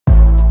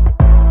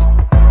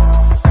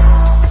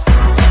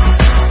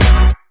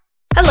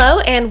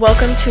and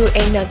welcome to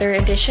another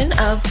edition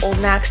of Old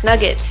Max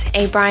Nuggets,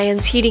 a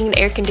Brian's Heating and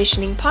Air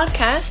Conditioning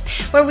podcast,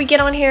 where we get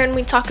on here and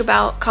we talk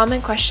about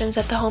common questions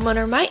that the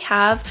homeowner might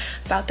have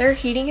about their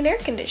heating and air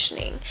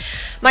conditioning.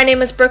 My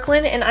name is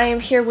Brooklyn, and I am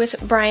here with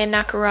Brian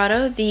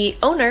Nacarado, the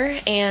owner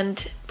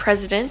and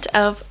president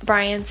of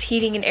Brian's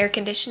Heating and Air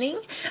Conditioning.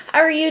 How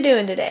are you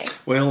doing today?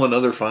 Well,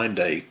 another fine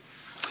day.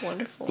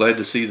 Wonderful. Glad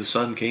to see the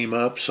sun came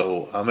up,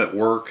 so I'm at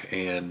work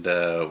and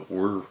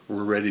we're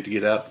ready to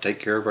get out and take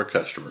care of our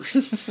customers.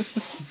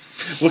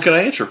 What can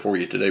I answer for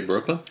you today,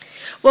 Brooklyn?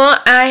 Well,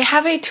 I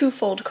have a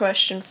twofold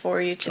question for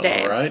you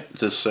today. All right.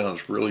 This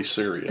sounds really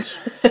serious.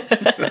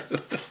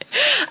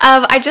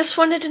 I just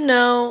wanted to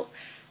know,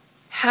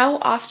 how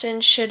often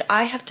should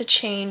I have to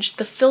change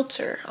the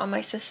filter on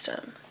my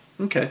system?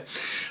 Okay.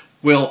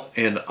 Well,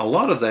 and a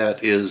lot of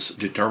that is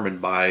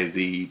determined by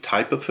the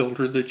type of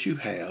filter that you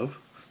have,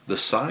 the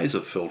size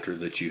of filter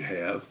that you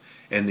have,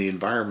 and the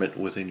environment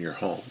within your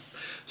home.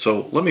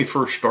 So let me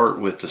first start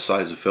with the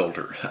size of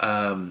filter.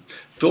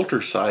 Filter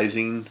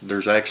sizing,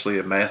 there's actually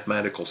a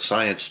mathematical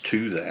science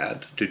to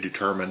that to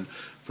determine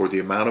for the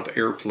amount of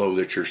airflow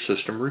that your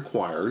system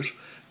requires,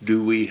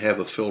 do we have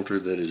a filter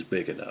that is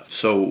big enough?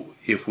 So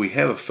if we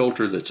have a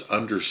filter that's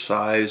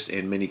undersized,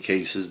 in many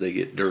cases they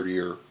get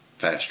dirtier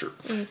faster.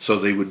 So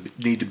they would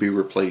need to be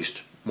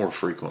replaced more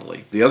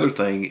frequently. The other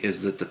thing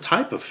is that the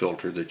type of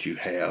filter that you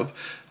have,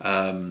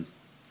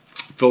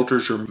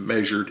 filters are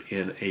measured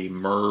in a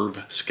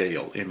MERV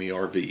scale,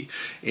 M-E-R-V,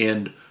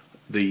 and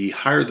the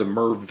higher the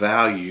MERV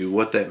value,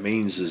 what that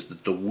means is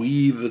that the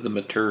weave of the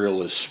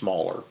material is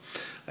smaller,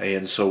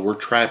 and so we're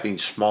trapping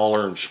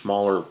smaller and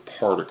smaller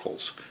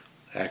particles,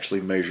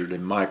 actually measured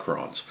in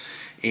microns.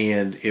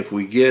 And if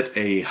we get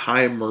a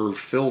high MERV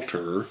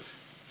filter,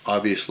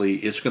 obviously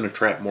it's going to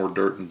trap more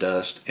dirt and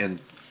dust and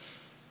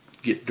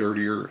get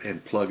dirtier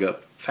and plug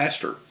up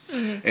faster.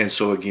 And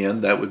so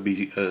again, that would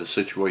be a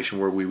situation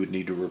where we would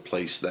need to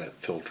replace that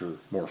filter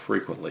more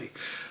frequently.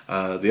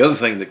 The other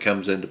thing that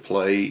comes into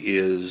play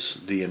is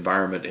the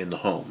environment in the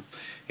home.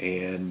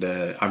 And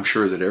I'm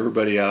sure that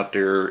everybody out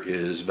there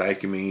is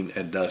vacuuming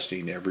and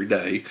dusting every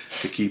day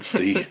to keep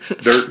the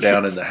dirt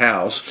down in the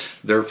house.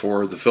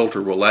 Therefore, the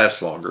filter will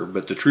last longer.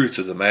 But the truth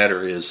of the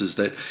matter is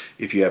that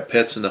if you have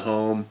pets in the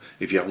home,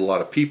 if you have a lot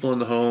of people in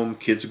the home,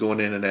 kids going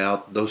in and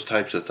out, those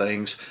types of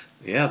things,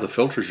 yeah, the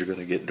filters are going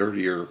to get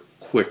dirtier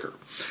quicker.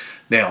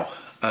 Now,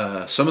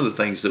 some of the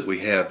things that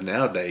we have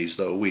nowadays,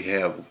 though, we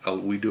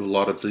do a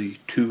lot of the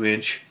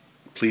 2-inch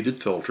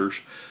pleated filters.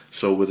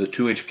 So with a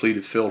 2-inch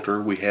pleated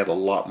filter, we have a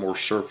lot more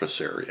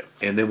surface area.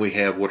 And then we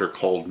have what are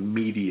called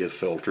media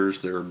filters.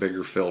 They're a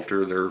bigger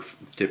filter. They're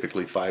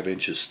typically 5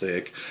 inches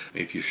thick.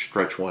 If you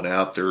stretch one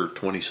out, they're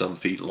 20-some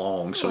feet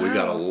long. So we've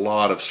got a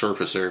lot of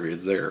surface area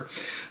there.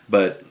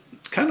 But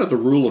kind of the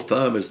rule of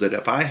thumb is that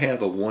if I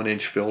have a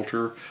 1-inch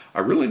filter,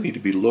 I really need to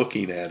be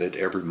looking at it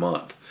every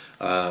month.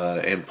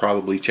 And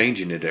probably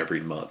changing it every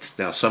month.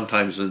 Now,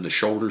 sometimes in the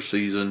shoulder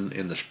season,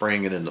 in the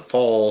spring and in the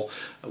fall,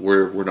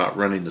 where we're not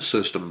running the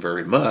system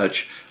very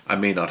much, I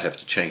may not have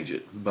to change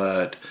it.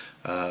 But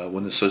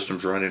when the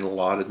system's running a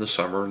lot in the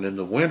summer and in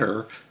the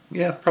winter,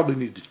 yeah, probably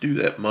need to do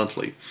that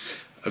monthly.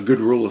 A good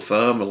rule of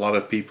thumb a lot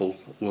of people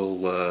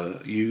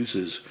will use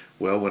is,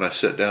 well, when I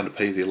sit down to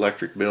pay the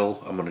electric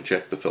bill, I'm going to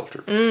check the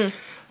filter.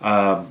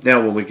 Now,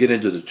 when we get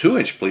into the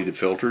 2-inch pleated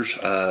filters,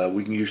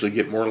 we can usually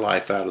get more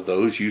life out of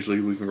those.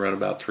 Usually we can run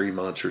about 3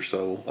 months or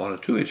so on a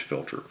 2-inch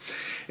filter.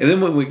 And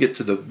then when we get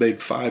to the big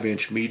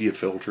 5-inch media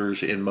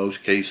filters, in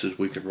most cases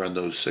we can run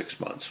those 6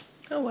 months.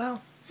 Oh,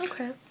 wow.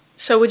 Okay.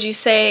 So would you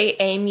say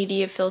a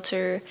media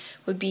filter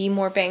would be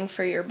more bang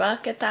for your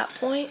buck at that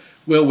point?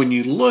 Well, when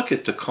you look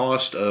at the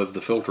cost of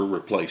the filter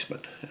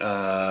replacement,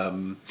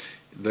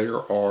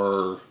 there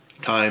are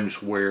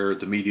times where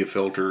the media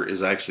filter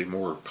is actually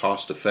more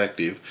cost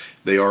effective.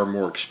 They are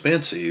more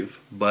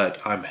expensive,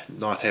 but I'm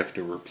not having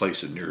to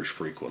replace it near as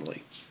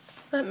frequently.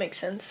 That makes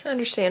sense.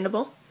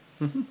 Understandable.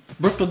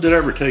 Brooklyn, did I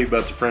ever tell you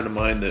about the friend of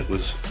mine that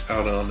was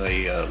out on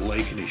a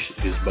lake and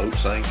his boat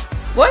sank?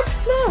 What?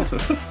 No.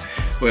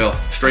 Well,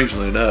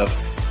 strangely enough,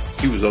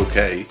 he was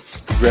okay.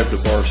 He grabbed a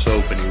bar of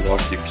soap and he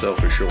washed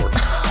himself ashore.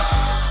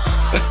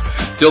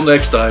 Till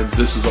next time,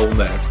 this is Old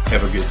Mac.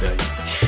 Have a good day.